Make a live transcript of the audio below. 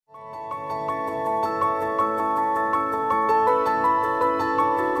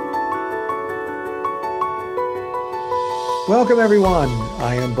Welcome, everyone.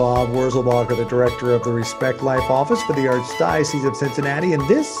 I am Bob Wurzelbacher, the director of the Respect Life Office for the Archdiocese of Cincinnati, and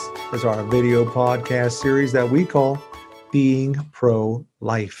this is our video podcast series that we call Being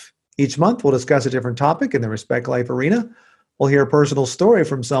Pro-Life. Each month, we'll discuss a different topic in the Respect Life arena. We'll hear a personal story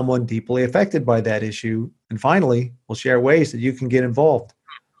from someone deeply affected by that issue. And finally, we'll share ways that you can get involved.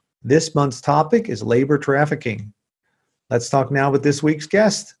 This month's topic is labor trafficking. Let's talk now with this week's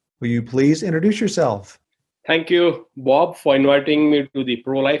guest. Will you please introduce yourself? Thank you, Bob, for inviting me to the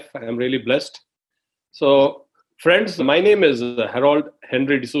Pro-Life. I'm really blessed. So, friends, my name is Harold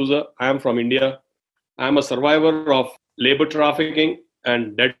Henry D'Souza. I am from India. I am a survivor of labor trafficking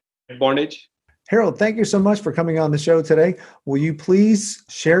and debt bondage. Harold, thank you so much for coming on the show today. Will you please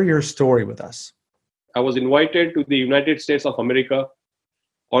share your story with us? I was invited to the United States of America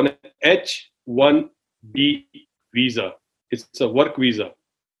on an H-1B visa. It's a work visa.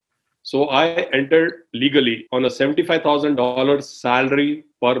 So I entered legally on a $75,000 salary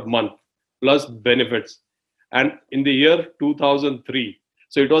per month plus benefits. And in the year 2003,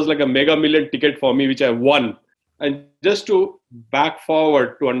 so it was like a mega million ticket for me, which I won. And just to back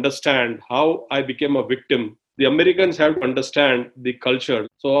forward to understand how I became a victim, the Americans have to understand the culture.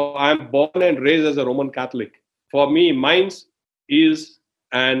 So I'm born and raised as a Roman Catholic. For me, mine is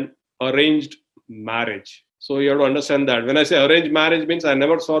an arranged marriage. So you have to understand that. When I say arranged marriage means I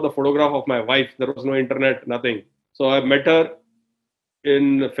never saw the photograph of my wife. There was no internet, nothing. So I met her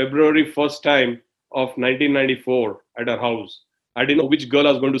in February 1st time of 1994 at her house. I didn't know which girl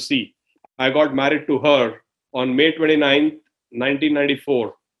I was going to see. I got married to her on May 29th,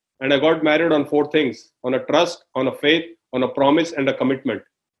 1994. And I got married on four things: on a trust, on a faith, on a promise, and a commitment.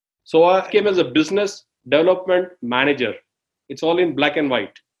 So I came as a business development manager. It's all in black and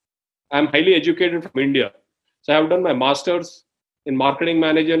white. I'm highly educated from India. So I have done my master's in marketing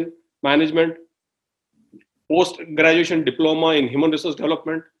management, post-graduation diploma in human resource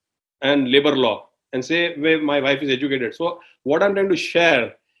development and labor law, and say where my wife is educated. So what I'm trying to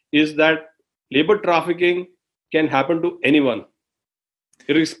share is that labor trafficking can happen to anyone,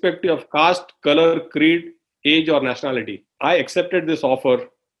 irrespective of caste, color, creed, age, or nationality. I accepted this offer.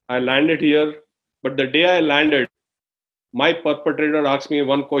 I landed here, but the day I landed, my perpetrator asked me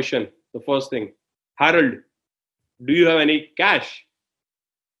one question, the first thing: Harold, do you have any cash?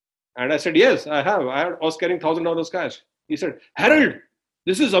 And I said, yes, I have. I was carrying $1,000 cash. He said, Harold,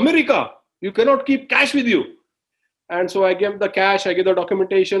 this is America. You cannot keep cash with you. And so I gave the cash, I gave the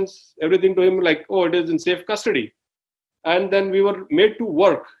documentations, everything to him, like, oh, it is in safe custody. And then we were made to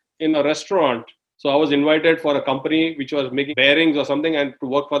work in a restaurant. So I was invited for a company which was making bearings or something, and to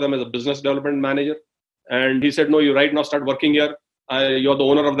work for them as a business development manager. And he said, no, you right now start working here. You're the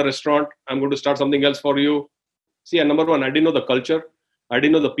owner of the restaurant. I'm going to start something else for you. See, and number one, I didn't know the culture. I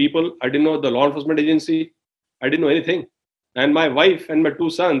didn't know the people. I didn't know the law enforcement agency. I didn't know anything. And my wife and my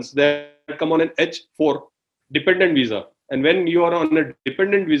two sons, they had come on an H-4 dependent visa. And when you are on a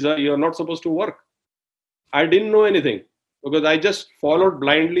dependent visa, you are not supposed to work. I didn't know anything because I just followed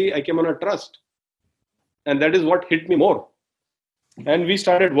blindly. I came on a trust. And that is what hit me more. And we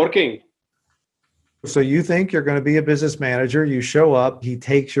started working. So you think you're going to be a business manager, you show up, he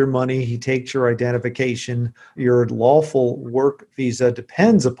takes your money, he takes your identification. Your lawful work visa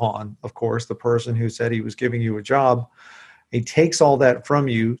depends upon, of course, the person who said he was giving you a job. He takes all that from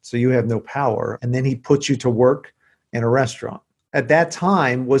you, so you have no power, and then he puts you to work in a restaurant. At that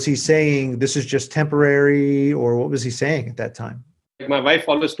time, was he saying this is just temporary, or what was he saying at that time? My wife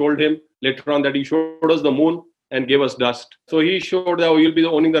always told him later on that he showed us the moon and gave us dust. So he showed that you'll be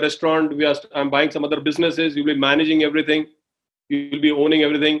owning the restaurant. I'm buying some other businesses. You'll be managing everything. You'll be owning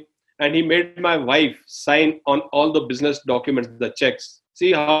everything. And he made my wife sign on all the business documents, the checks.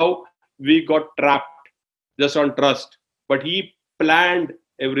 See how we got trapped just on trust. But he planned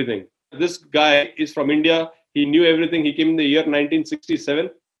everything. This guy is from India. He knew everything. He came in the year 1967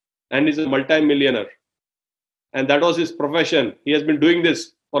 and he's a multi-millionaire. And that was his profession. He has been doing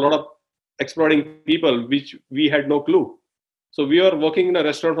this for a lot of exploiting people, which we had no clue. So we were working in a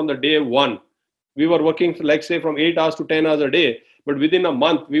restaurant from the day one. We were working, like say, from 8 hours to 10 hours a day. But within a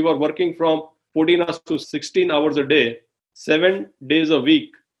month, we were working from 14 hours to 16 hours a day, 7 days a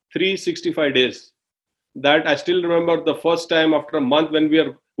week, 365 days. That I still remember the first time after a month when we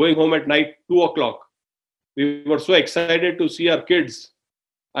were going home at night, 2 o'clock. We were so excited to see our kids.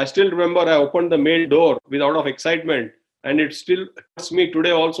 I still remember I opened the main door with out of excitement. And it still hurts me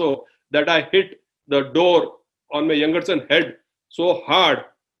today also that I hit the door on my younger son's head so hard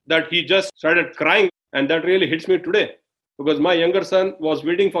that he just started crying. And that really hits me today because my younger son was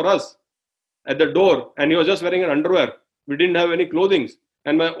waiting for us at the door and he was just wearing an underwear. We didn't have any clothing.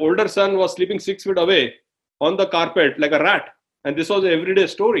 And my older son was sleeping 6 feet away on the carpet like a rat. And this was an everyday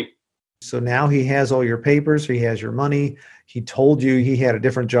story. So now he has all your papers, he has your money. He told you he had a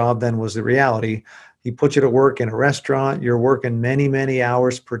different job than was the reality. He put you to work in a restaurant. You're working many, many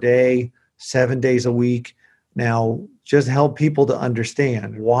hours per day, 7 days a week. Now, just help people to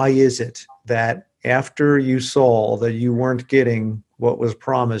understand, why is it that after you saw that you weren't getting what was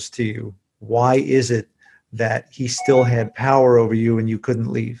promised to you, why is it that he still had power over you and you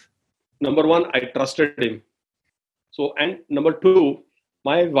couldn't leave? Number one, I trusted him. So, and number two,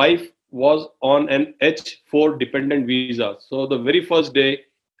 my wife was on an H4 dependent visa. So the very first day,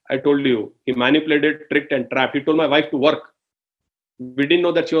 I told you, he manipulated, tricked, and trapped. He told my wife to work. We didn't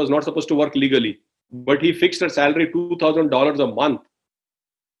know that she was not supposed to work legally, but he fixed her salary $2,000 a month.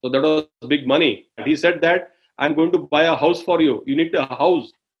 So that was big money. He said that I'm going to buy a house for you. You need a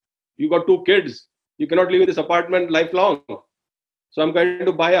house. You got 2 kids. You cannot live in this apartment lifelong. So I'm going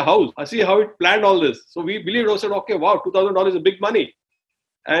to buy a house. I see how it planned all this. So we believed, I said, okay, wow, $2,000 is big money.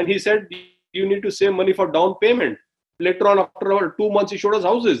 And he said, you need to save money for down payment. Later on, after 2 months, he showed us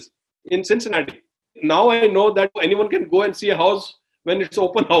houses in Cincinnati. Now I know that anyone can go and see a house when it's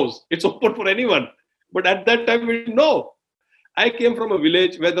open house. It's open for anyone. But at that time, we didn't know. I came from a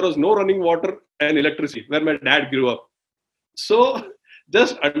village where there was no running water and electricity, where my dad grew up. So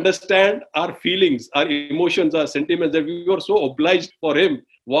just understand our feelings, our emotions, our sentiments, that we were so obliged for him.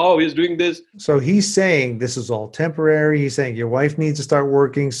 Wow, he's doing this. So he's saying this is all temporary. He's saying your wife needs to start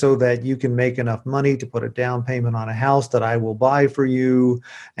working so that you can make enough money to put a down payment on a house that I will buy for you.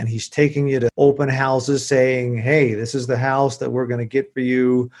 And he's taking you to open houses saying, hey, this is the house that we're going to get for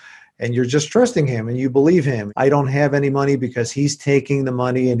you. And you're just trusting him and you believe him. I don't have any money because he's taking the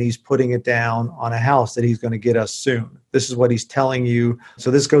money and he's putting it down on a house that he's going to get us soon. This is what he's telling you. So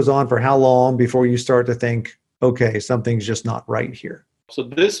this goes on for how long before you start to think, okay, something's just not right here? So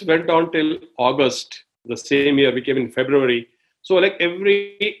this went on till August, the same year. We came in February. So like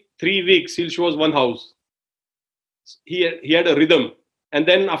every 3 weeks, he'll show us one house. He had a rhythm. And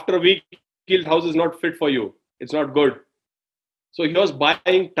then after a week, his house is not fit for you. It's not good. So he was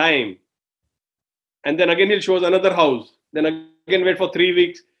buying time. And then again, he'll show us another house. Then again, wait for 3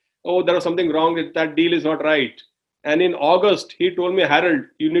 weeks. Oh, there was something wrong. That deal is not right. And in August, he told me, Harold,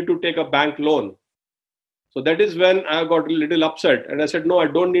 you need to take a bank loan. So that is when I got a little upset. And I said, no, I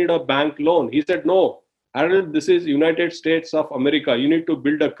don't need a bank loan. He said, no, Harold, this is United States of America. You need to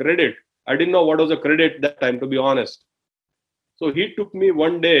build a credit. I didn't know what was a credit that time, to be honest. So he took me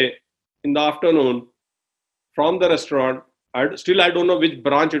one day in the afternoon from the restaurant. I don't know which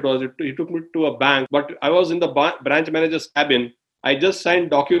branch it was. He took me to a bank, but I was in the branch manager's cabin. I just signed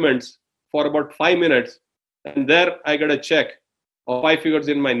documents for about 5 minutes. And there I got a check of 5 figures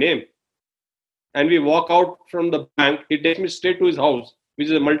in my name. And we walk out from the bank. He takes me straight to his house, which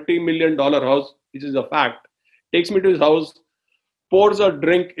is a multi-million-dollar house, which is a fact. Takes me to his house, pours a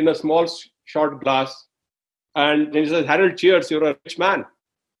drink in a small short glass. And he says, Harold, cheers, you're a rich man.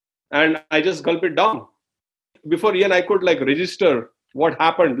 And I just gulp it down. Before even I could register what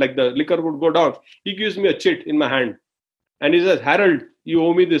happened, like the liquor would go down, he gives me a chit in my hand. And he says, Harold, you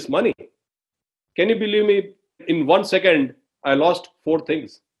owe me this money. Can you believe me? In 1 second, I lost 4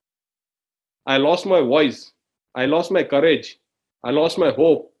 things. I lost my voice. I lost my courage. I lost my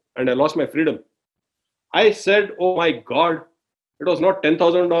hope. And I lost my freedom. I said, oh my God, it was not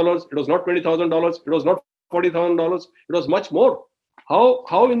 $10,000. It was not $20,000. It was not $40,000. It was much more.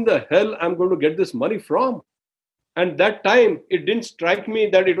 How in the hell I'm going to get this money from? And that time, it didn't strike me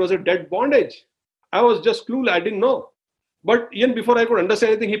that it was a debt bondage. I was just clueless. I didn't know. But even before I could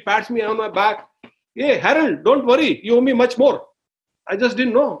understand anything, he pats me on my back. Hey, Harold, don't worry. You owe me much more. I just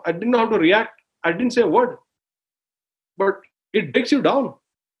didn't know. I didn't know how to react. I didn't say a word. But it breaks you down.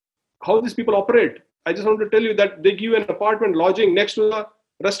 How these people operate. I just want to tell you that they give you an apartment lodging next to a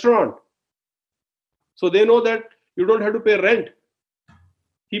restaurant. So they know that you don't have to pay rent.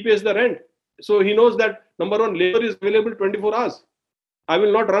 He pays the rent. So he knows that, number one, labor is available 24 hours. I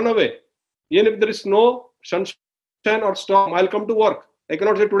will not run away. Even if there is snow, sunshine or storm, I'll come to work. I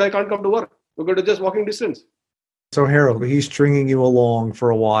cannot say today I can't come to work because it's just walking distance. So Harold, he's stringing you along for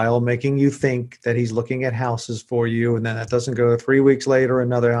a while, making you think that he's looking at houses for you. And then that doesn't go. 3 weeks later,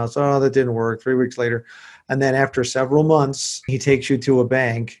 another house. Oh, that didn't work. 3 weeks later. And then after several months, he takes you to a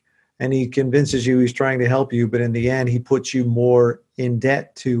bank and he convinces you he's trying to help you. But in the end, he puts you more in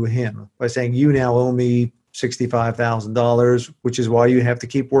debt to him by saying, you now owe me $65,000, which is why you have to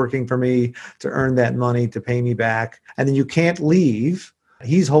keep working for me to earn that money to pay me back. And then you can't leave.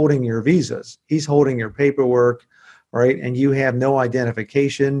 He's holding your visas. He's holding your paperwork, right? And you have no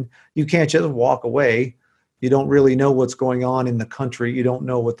identification. You can't just walk away. You don't really know what's going on in the country. You don't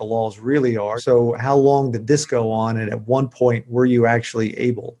know what the laws really are. So how long did this go on? And at one point, were you actually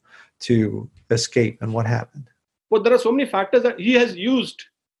able to escape, and what happened? But there are so many factors that he has used,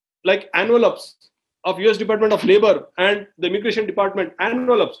 like envelopes of US Department of Labor and the Immigration Department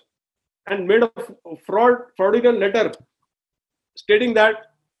envelopes, and made a fraudulent letter stating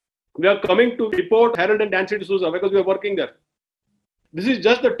that we are coming to report Harold and Nancy D'Souza because we are working there. This is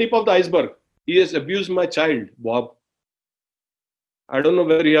just the tip of the iceberg. He has abused my child, Bob. I don't know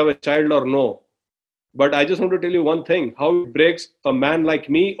whether you have a child or no, but I just want to tell you one thing, how it breaks a man like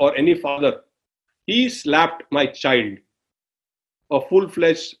me or any father. He slapped my child, a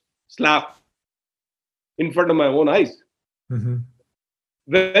full-fledged slap in front of my own eyes. Mm-hmm.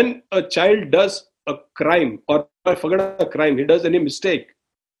 When a child does a crime, or I forget a crime, he does any mistake,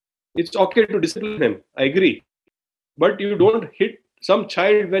 it's okay to discipline him. I agree. But you don't hit some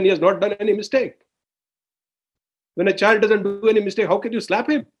child when he has not done any mistake. When a child doesn't do any mistake, how can you slap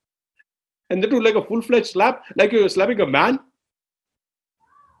him? And that was like a full-fledged slap, like you're slapping a man.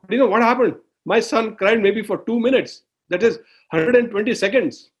 But you know what happened? My son cried maybe for 2 minutes. That is 120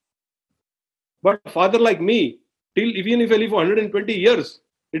 seconds. But a father like me, even if I live for 120 years,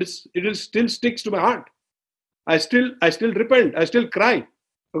 it still sticks to my heart. I still repent. I still cry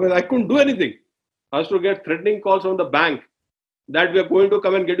because I couldn't do anything. I was to get threatening calls from the bank that we are going to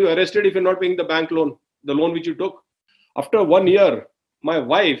come and get you arrested if you're not paying the bank loan, the loan which you took. After 1 year, my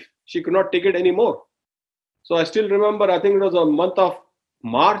wife, she could not take it anymore. So I still remember, I think it was a month of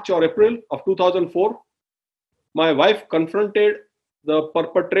March or April of 2004. My wife confronted the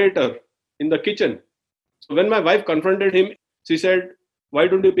perpetrator in the kitchen. So when my wife confronted him, she said, "Why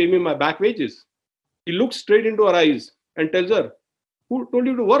don't you pay me my back wages?" He looks straight into her eyes and tells her, "Who told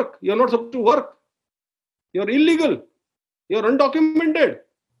you to work? You're not supposed to work. You're illegal. You're undocumented.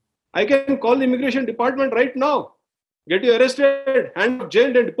 I can call the immigration department right now, get you arrested, and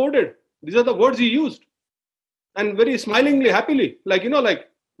jailed and deported." These are the words he used. And very smilingly, happily, like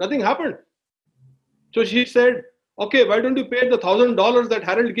nothing happened. So she said, "Okay, why don't you pay the $1,000 that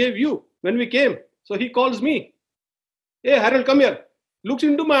Harold gave you when we came?" So he calls me. "Hey, Harold, come here." Looks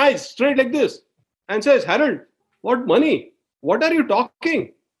into my eyes straight like this and says, "Harold, what money? What are you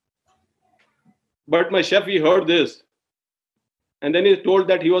talking?" But my chef, he heard this. And then he told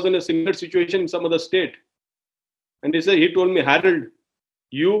that he was in a similar situation in some other state. And he told me, "Harold,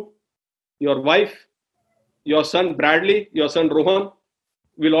 you, your wife, your son Bradley, your son Rohan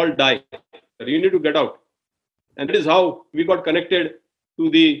will all die. You need to get out." And that is how we got connected to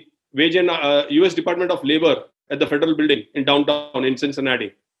the Wage and US Department of Labor at the Federal Building in downtown in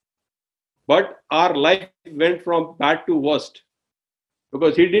Cincinnati. But our life went from bad to worst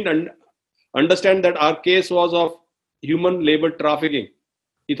because he didn't understand that our case was of human labor trafficking.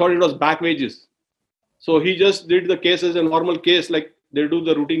 He thought it was back wages. So he just did the case as a normal case, like they do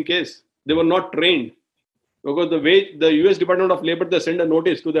the routine case. They were not trained because the US Department of Labor, they sent a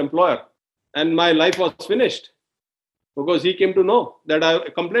notice to the employer, and my life was finished because he came to know that I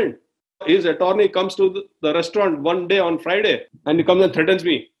complained. His attorney comes to the restaurant one day on Friday, and he comes and threatens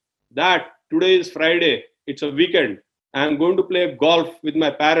me that today is Friday, it's a weekend, I'm going to play golf with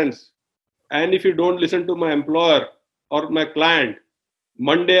my parents, and if you don't listen to my employer or my client,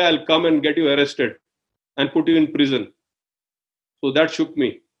 Monday I'll come and get you arrested and put you in prison. So that shook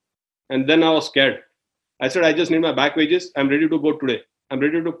me. And then I was scared. I said, "I just need my back wages. I'm ready to go today. I'm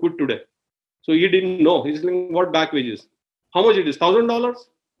ready to quit today." So he didn't know. He's like, "What back wages? How much it is? $1,000?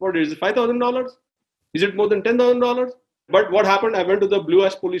 What is it? $5,000? Is it more than $10,000? But what happened? I went to the Blue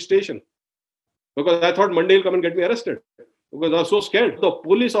Ash police station because I thought Monday he'll come and get me arrested because I was so scared. The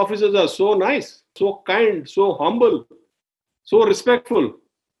police officers are so nice, so kind, so humble, so respectful.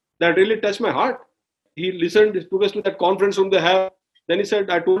 That really touched my heart. He listened, he took us to that conference room they have. Then he said,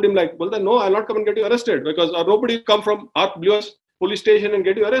 I told him like, "Well, then no, I'll not come and get you arrested because nobody will come from our Blue Ash police station and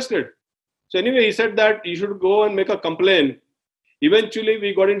get you arrested." So anyway, he said that you should go and make a complaint. Eventually,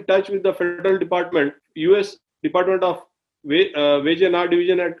 we got in touch with the federal department, US Department of Wage and Hour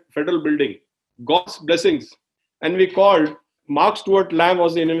Division at Federal Building. God's blessings. And we called. Mark Stewart Lamb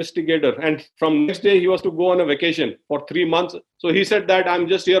was the investigator. And from next day, he was to go on a vacation for 3 months. So he said that I'm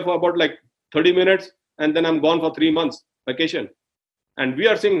just here for about like 30 minutes and then I'm gone for 3 months vacation. And we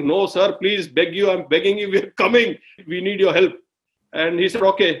are saying, "No, sir, please, beg you, I'm begging you, we're coming. We need your help." And he said,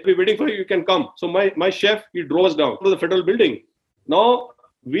 "Okay, we're waiting for you, you can come." So my chef, he drove us down to the Federal Building. Now,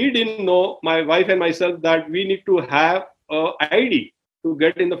 we didn't know, my wife and myself, that we need to have an ID to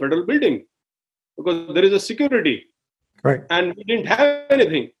get in the Federal Building because there is a security. Right. And we didn't have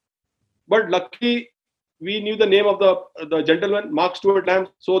anything. But luckily, we knew the name of the gentleman, Mark Stewart Lamb.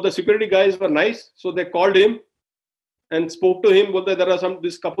 So the security guys were nice. So they called him and spoke to him. Well, there are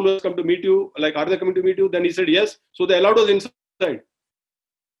this couple who has come to meet you. Like, are they coming to meet you? Then he said yes. So they allowed us inside.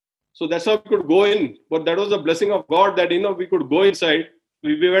 So that's how we could go in. But that was a blessing of God that, we could go inside.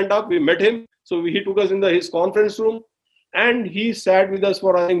 We went up, we met him. So he took us in his conference room and he sat with us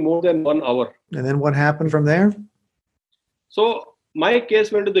for, I think, more than 1 hour. And then what happened from there? So my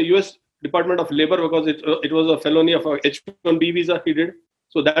case went to the US Department of Labor because it was a felony of a H-1B visa he did.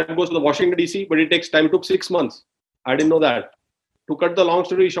 So that goes to the Washington, D.C., but it takes time. It took 6 months. I didn't know that. To cut the long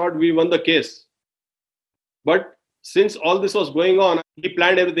story short, we won the case. But since all this was going on, he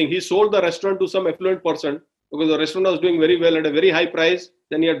planned everything. He sold the restaurant to some affluent person because the restaurant was doing very well at a very high price.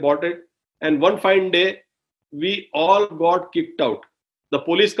 Then he had bought it. And one fine day, we all got kicked out. The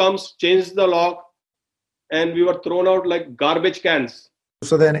police comes, changed the lock, and we were thrown out like garbage cans.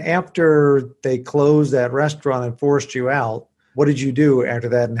 So then after they closed that restaurant and forced you out, what did you do after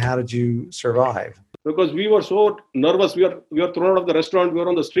that and how did you survive? Because we were so nervous. We were thrown out of the restaurant. We were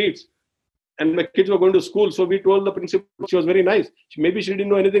on the streets. And my kids were going to school. So we told the principal, she was very nice. Maybe she didn't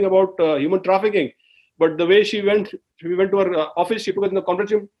know anything about human trafficking. But the way we went to her office, she took us in the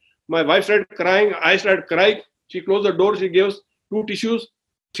conference room. My wife started crying. I started crying. She closed the door. She gave us 2 tissues.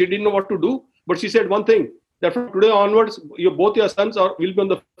 She didn't know what to do. But she said one thing, that from today onwards, both your sons will be on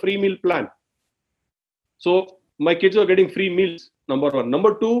the free meal plan. So my kids are getting free meals, number one.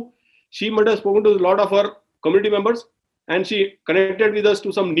 Number two, she might have spoken to a lot of her community members and she connected with us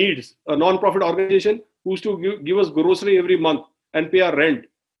to some needs, a non-profit organization who used to give us grocery every month and pay our rent.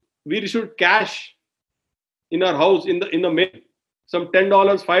 We received cash in our house in the mail, some $10,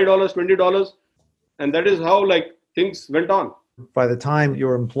 $5, $20. And that is how things went on. By the time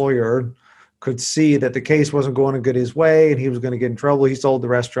your employer could see that the case wasn't going to get his way and he was going to get in trouble, he sold the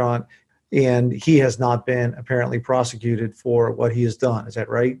restaurant and he has not been apparently prosecuted for what he has done. Is that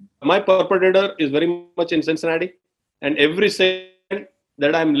right? My perpetrator is very much in Cincinnati. And every second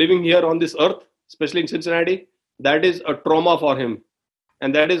that I'm living here on this earth, especially in Cincinnati, that is a trauma for him.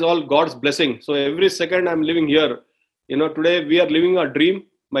 And that is all God's blessing. So every second I'm living here, today we are living a dream.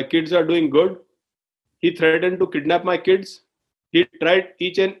 My kids are doing good. He threatened to kidnap my kids. He tried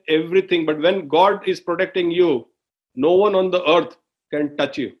each and everything. But when God is protecting you, no one on the earth can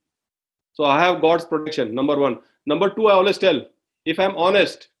touch you. So I have God's protection, number one. Number two, I always tell, if I'm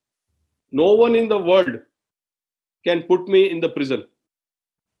honest, no one in the world can put me in the prison.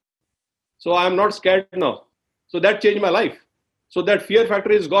 So I'm not scared now. So that changed my life. So that fear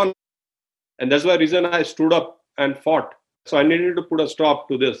factor is gone. And that's the reason I stood up and fought. So I needed to put a stop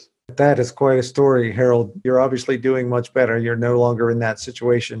to this. That is quite a story, Harold. You're obviously doing much better. You're no longer in that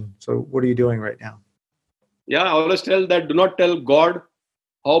situation. So what are you doing right now? Yeah, I always tell that do not tell God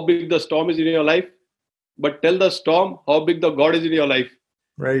how big the storm is in your life, but tell the storm how big the God is in your life.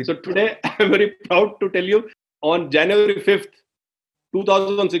 Right. So today, I'm very proud to tell you, on January 5th,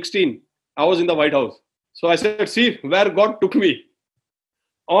 2016, I was in the White House. So I said, see where God took me.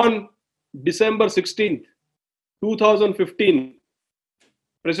 On December 16th, 2015,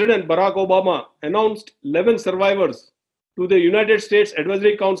 President Barack Obama announced 11 survivors to the United States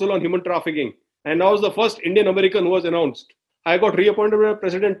Advisory Council on Human Trafficking. And I was the first Indian American who was announced. I got reappointed by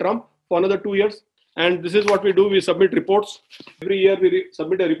President Trump for another 2 years. And this is what we do. We submit reports. Every year we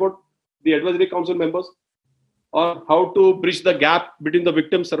submit a report, the Advisory Council members, on how to bridge the gap between the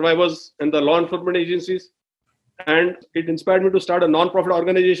victims, survivors, and the law enforcement agencies. And it inspired me to start a non-profit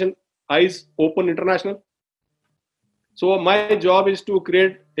organization, Eyes Open International. So my job is to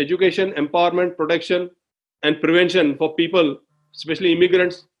create education, empowerment, protection, and prevention for people, especially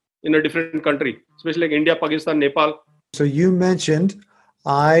immigrants in a different country, especially like India, Pakistan, Nepal. So you mentioned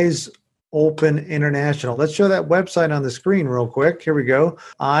Eyes Open International. Let's show that website on the screen real quick. Here we go.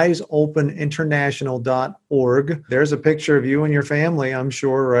 EyesOpenInternational.org. There's a picture of you and your family, I'm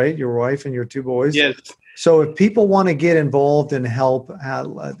sure, right? Your wife and your 2 boys. Yes. So if people want to get involved and help,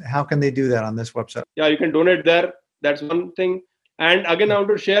 how can they do that on this website? Yeah, you can donate there. That's one thing. And again, I want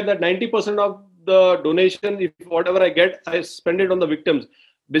to share that 90% of the donation, if whatever I get, I spend it on the victims.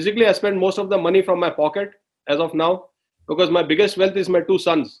 Basically, I spend most of the money from my pocket as of now, because my biggest wealth is my 2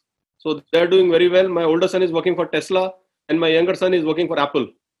 sons. So they're doing very well. My older son is working for Tesla and my younger son is working for Apple.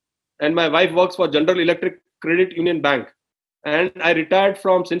 And my wife works for General Electric Credit Union Bank. And I retired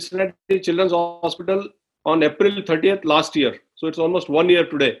from Cincinnati Children's Hospital on April 30th last year. So it's almost 1 year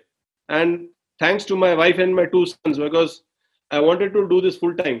today. And thanks to my wife and my 2 sons, because I wanted to do this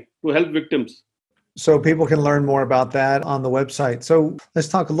full time to help victims. So people can learn more about that on the website. So let's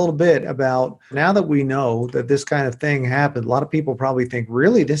talk a little bit about, now that we know that this kind of thing happened, a lot of people probably think,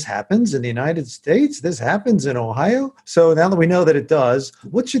 really, this happens in the United States? This happens in Ohio? So now that we know that it does,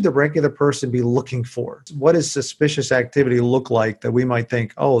 what should the regular person be looking for? What does suspicious activity look like that we might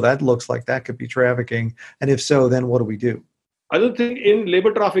think, oh, that looks like that could be trafficking? And if so, then what do we do? Other thing in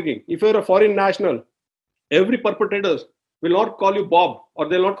labor trafficking, if you're a foreign national, every perpetrator will not call you Bob, or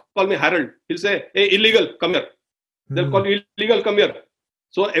they'll not call me Harold. He'll say, hey, illegal, come here. They'll call you illegal, come here.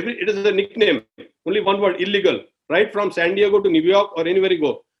 So it is a nickname, only one word, illegal, right from San Diego to New York or anywhere you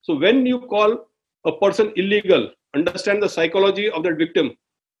go. So when you call a person illegal, understand the psychology of that victim.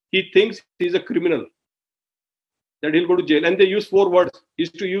 He thinks he's a criminal, that he'll go to jail. And they use 4 words. He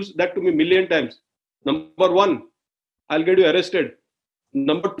used to use that to me a million times. Number 1, I'll get you arrested.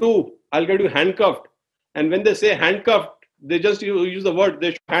 Number 2, I'll get you handcuffed. And when they say handcuffed, they just use the word,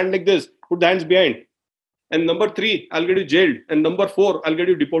 they should hand like this, put the hands behind. And number 3, I'll get you jailed. And number 4, I'll get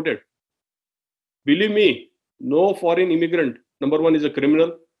you deported. Believe me, no foreign immigrant, number 1, is a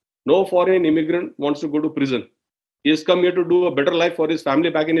criminal. No foreign immigrant wants to go to prison. He has come here to do a better life for his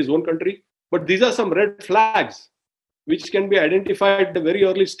family back in his own country. But these are some red flags which can be identified at a very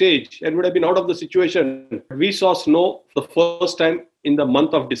early stage and would have been out of the situation. We saw snow for the first time in the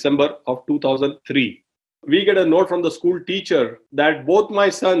month of December of 2003. We get a note from the school teacher that both my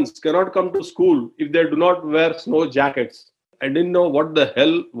sons cannot come to school if they do not wear snow jackets. I didn't know what the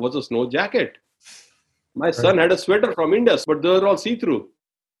hell was a snow jacket. My son had a sweater from India, but they were all see-through.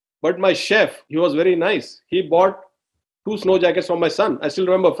 But my chef, he was very nice. He bought 2 snow jackets for my son. I still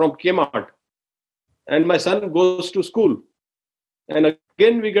remember, from Kmart. And my son goes to school. And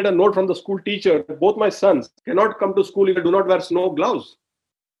again, we get a note from the school teacher that both my sons cannot come to school if they do not wear snow gloves.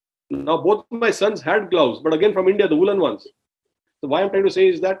 Now, both my sons had gloves, but again from India, the woolen ones. So why I'm trying to say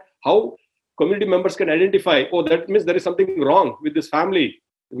is that how community members can identify, oh, that means there is something wrong with this family.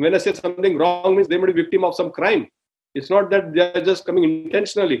 When I say something wrong, means they may be victim of some crime. It's not that they are just coming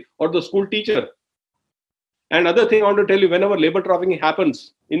intentionally, or the school teacher. And other thing I want to tell you, whenever labor trafficking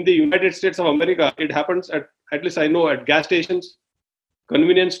happens in the United States of America, it happens at least I know, at gas stations,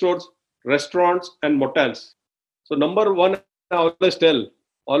 convenience stores, restaurants, and motels. So number 1, I always tell,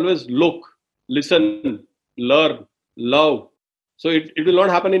 always look, listen, learn, love. So it will not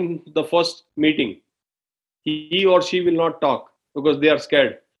happen in the first meeting. He or she will not talk because they are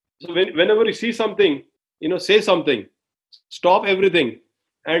scared. So whenever you see something, say something, stop everything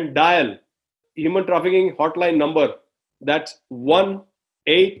and dial human trafficking hotline number. That's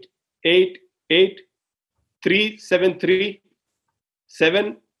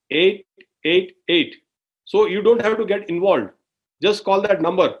 1-888-373-7888. So you don't have to get involved. Just call that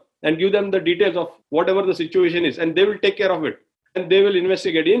number and give them the details of whatever the situation is, and they will take care of it. And they will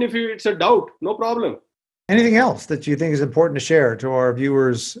investigate. Even if it's a doubt, no problem. Anything else that you think is important to share to our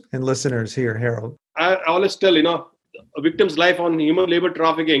viewers and listeners here, Harold? I always tell, a victim's life on human labor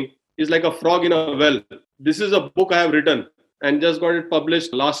trafficking is like a frog in a well. This is a book I have written and just got it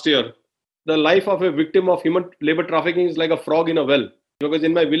published last year. The life of a victim of human labor trafficking is like a frog in a well. Because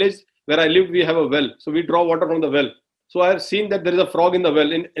in my village where I live, we have a well. So we draw water from the well. So I have seen that there is a frog in the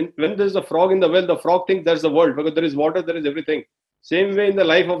well. And when there is a frog in the well, the frog thinks there's the world. Because there is water, there is everything. Same way in the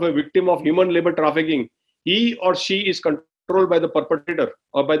life of a victim of human labor trafficking, he or she is controlled by the perpetrator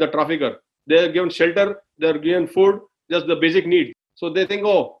or by the trafficker. They are given shelter, they are given food, just the basic needs. So they think,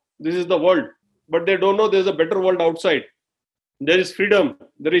 oh, this is the world. But they don't know there's a better world outside. There is freedom,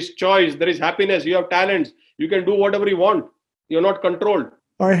 there is choice, there is happiness, you have talents. You can do whatever you want. You're not controlled.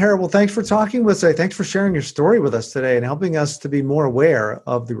 All right, Harold. Well, thanks for talking with us today. Thanks for sharing your story with us today and helping us to be more aware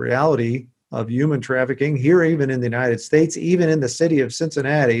of the reality of human trafficking here, even in the United States, even in the city of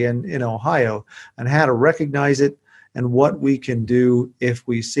Cincinnati and in Ohio, and how to recognize it and what we can do if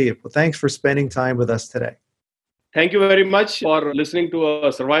we see it. Well, thanks for spending time with us today. Thank you very much for listening to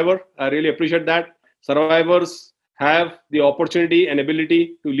a survivor. I really appreciate that. Survivors have the opportunity and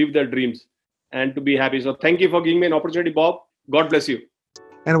ability to live their dreams and to be happy. So thank you for giving me an opportunity, Bob. God bless you.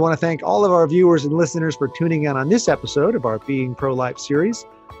 And I want to thank all of our viewers and listeners for tuning in on this episode of our Being Pro-Life series.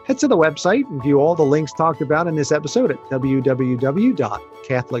 Head to the website and view all the links talked about in this episode at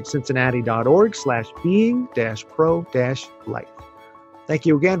www.catholiccincinnati.org/being-pro-life. Thank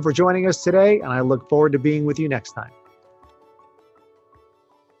you again for joining us today, and I look forward to being with you next time.